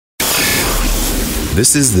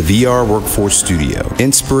This is the VR Workforce Studio.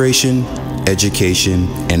 Inspiration, education,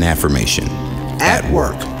 and affirmation. At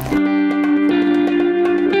work.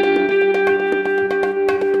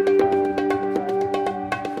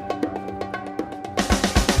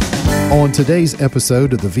 On today's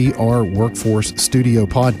episode of the VR Workforce Studio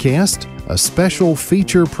podcast, a special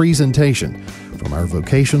feature presentation from our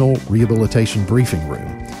Vocational Rehabilitation Briefing Room,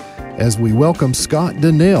 as we welcome Scott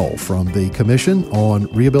Dunnell from the Commission on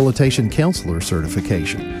Rehabilitation Counselor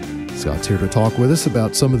Certification. Scott's here to talk with us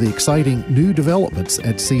about some of the exciting new developments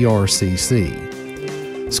at CRCC.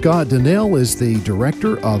 Scott Dunnell is the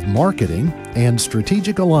Director of Marketing and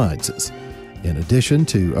Strategic Alliances. In addition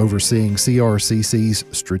to overseeing CRCC's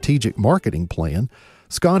strategic marketing plan,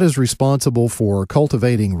 Scott is responsible for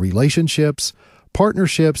cultivating relationships,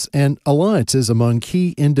 partnerships, and alliances among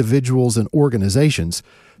key individuals and organizations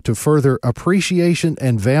to further appreciation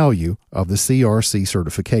and value of the CRC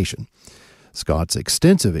certification. Scott's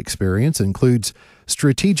extensive experience includes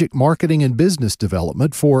strategic marketing and business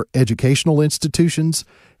development for educational institutions,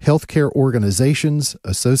 healthcare organizations,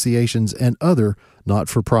 associations, and other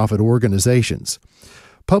not-for-profit organizations.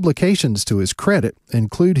 Publications to his credit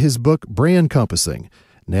include his book Brand Compassing,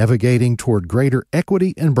 Navigating Toward Greater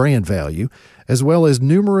Equity and Brand Value, as well as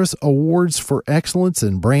numerous awards for excellence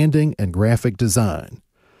in branding and graphic design.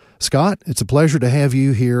 Scott, it's a pleasure to have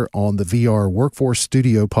you here on the VR Workforce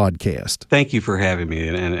Studio podcast. Thank you for having me,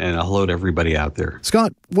 and hello to everybody out there.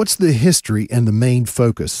 Scott, what's the history and the main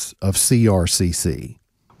focus of CRCC?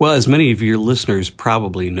 Well, as many of your listeners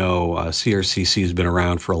probably know, CRCC has been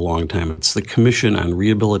around for a long time. It's the Commission on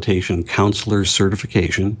Rehabilitation Counselor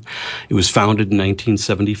Certification. It was founded in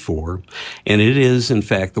 1974, and it is, in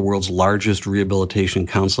fact, the world's largest rehabilitation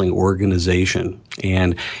counseling organization.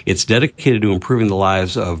 And it's dedicated to improving the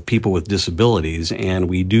lives of people with disabilities, and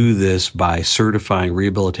we do this by certifying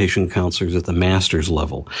rehabilitation counselors at the master's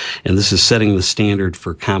level. And this is setting the standard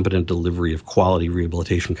for competent delivery of quality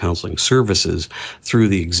rehabilitation counseling services through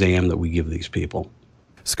the exam that we give these people.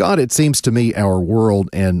 Scott, it seems to me our world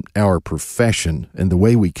and our profession and the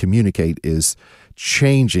way we communicate is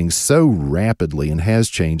changing so rapidly and has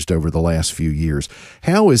changed over the last few years.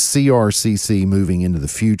 How is CRCC moving into the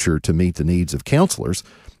future to meet the needs of counselors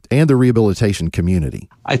and the rehabilitation community?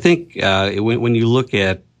 I think when you look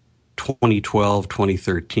at 2012,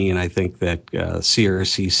 2013, I think that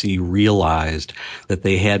CRCC realized that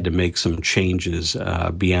they had to make some changes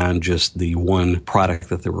beyond just the one product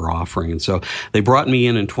that they were offering. And so they brought me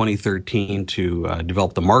in 2013 to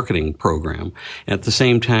develop the marketing program. And at the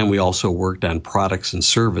same time, we also worked on products and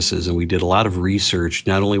services, and we did a lot of research,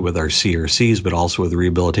 not only with our CRCs, but also with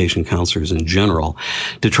rehabilitation counselors in general,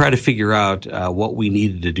 to try to figure out what we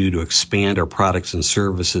needed to do to expand our products and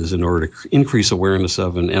services in order to increase awareness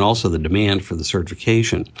of and also the demand for the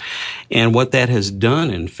certification. And what that has done,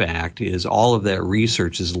 in fact, is all of that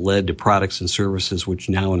research has led to products and services which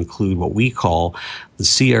now include what we call the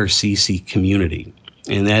CRCC Community.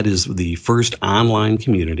 And that is the first online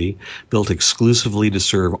community built exclusively to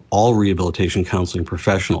serve all rehabilitation counseling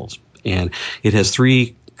professionals. And it has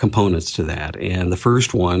three components to that. And the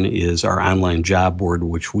first one is our online job board,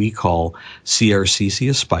 which we call CRCC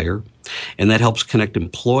Aspire. And that helps connect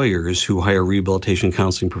employers who hire rehabilitation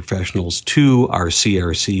counseling professionals to our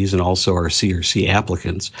CRCs and also our CRC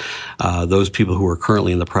applicants, those people who are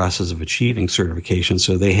currently in the process of achieving certification.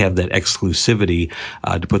 So they have that exclusivity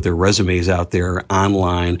to put their resumes out there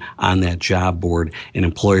online on that job board, and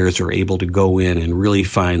employers are able to go in and really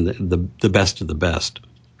find the best of the best.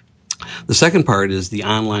 The second part is the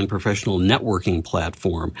online professional networking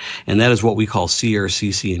platform, and that is what we call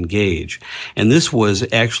CRCC Engage. And this was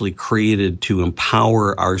actually created to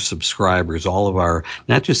empower our subscribers, all of our,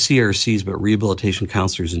 not just CRCs, but rehabilitation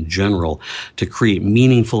counselors in general, to create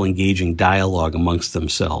meaningful, engaging dialogue amongst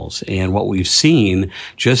themselves. And what we've seen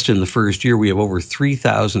just in the first year, we have over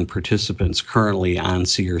 3,000 participants currently on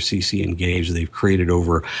CRCC Engage. They've created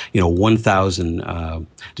over, 1,000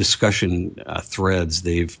 discussion threads.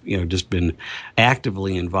 They've, just been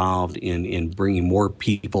actively involved in bringing more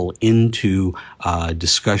people into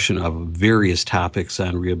discussion of various topics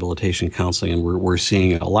on rehabilitation counseling, and we're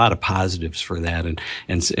seeing a lot of positives for that,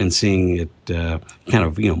 and seeing it kind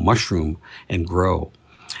of mushroom and grow.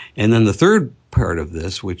 And then the third part of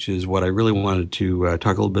this, which is what I really wanted to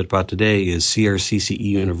talk a little bit about today, is CRCC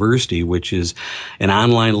University, which is an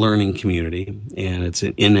online learning community, and it's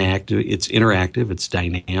interactive, it's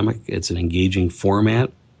dynamic, it's an engaging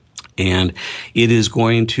format. And it is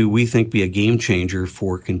going to, we think, be a game changer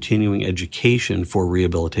for continuing education for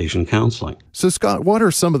rehabilitation counseling. So, Scott, what are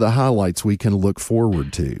some of the highlights we can look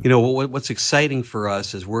forward to? You know, what's exciting for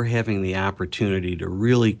us is we're having the opportunity to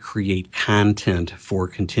really create content for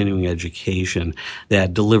continuing education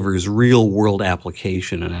that delivers real-world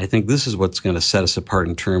application. And I think this is what's going to set us apart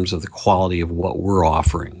in terms of the quality of what we're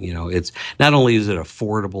offering. You know, it's not only is it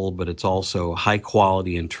affordable, but it's also high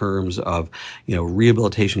quality in terms of, you know,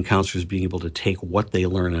 rehabilitation counselors being able to take what they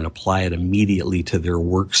learn and apply it immediately to their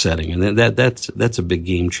work setting. And that's a big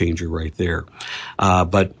game changer right there.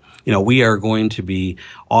 But you know, we are going to be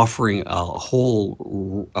offering a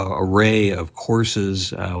whole array of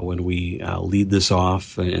courses when we lead this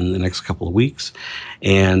off in the next couple of weeks.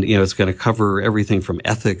 And, you know, it's going to cover everything from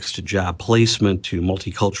ethics to job placement to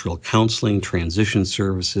multicultural counseling, transition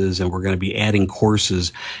services, and we're going to be adding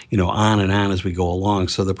courses, you know, on and on as we go along.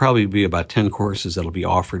 So there'll probably be about 10 courses that'll be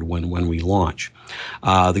offered when we launch.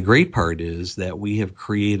 The great part is that we have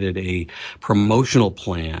created a promotional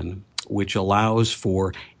plan which allows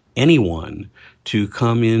for anyone to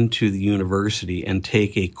come into the university and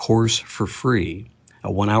take a course for free, a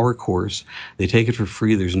 1-hour course. They take it for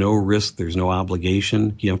free. There's no risk. There's no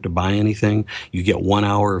obligation. You don't have to buy anything. You get 1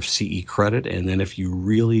 hour of CE credit. And then if you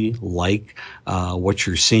really like what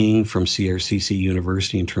you're seeing from CRCC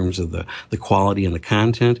University in terms of the quality and the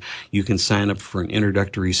content, you can sign up for an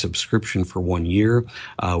introductory subscription for 1 year.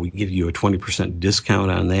 We give you a 20%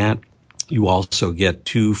 discount on that. You also get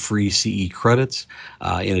 2 free CE credits.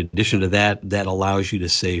 In addition to that, that allows you to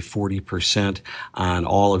save 40% on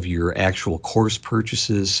all of your actual course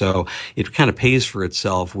purchases. So it kind of pays for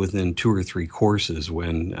itself within 2 or 3 courses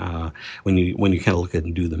when you kind of look at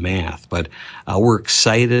and do the math. But we're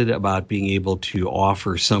excited about being able to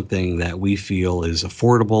offer something that we feel is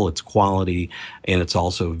affordable, it's quality, and it's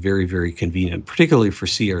also very, very convenient, particularly for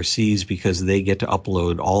CRCs because they get to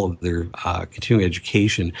upload all of their continuing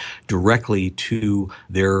education directly to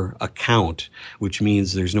their account, which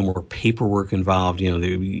means there's no more paperwork involved. You know,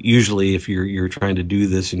 usually if you're trying to do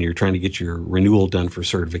this and you're trying to get your renewal done for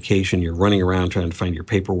certification, you're running around trying to find your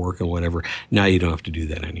paperwork and whatever. Now you don't have to do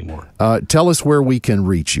that anymore. Tell us where we can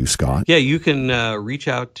reach you, Scott. Yeah, you can reach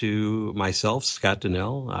out to myself, Scott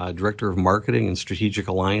Dunnell, Director of Marketing and Strategic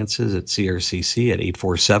Alliances at CRCC at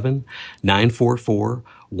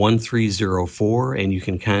 847-944-1304, and you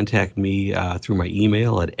can contact me through my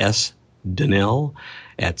email at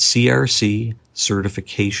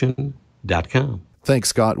sdunnell@crccertification.com. Thanks,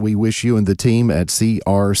 Scott. We wish you and the team at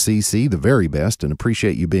CRCC the very best and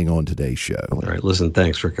appreciate you being on today's show. All right, listen,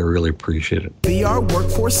 thanks, Rick. I really appreciate it. VR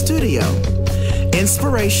Workforce Studio.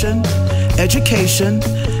 Inspiration, education,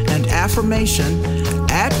 and affirmation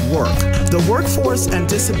at work. The Workforce and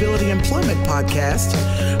Disability Employment Podcast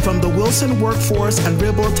from the Wilson Workforce and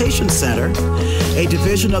Rehabilitation Center, a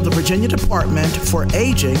division of the Virginia Department for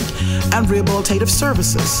Aging and Rehabilitative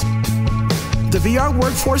Services. The VR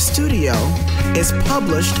Workforce Studio is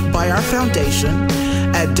published by our foundation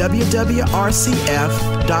at www.rcf.org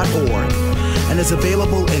and is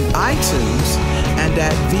available in iTunes and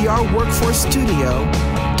at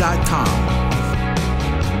vrworkforcestudio.com.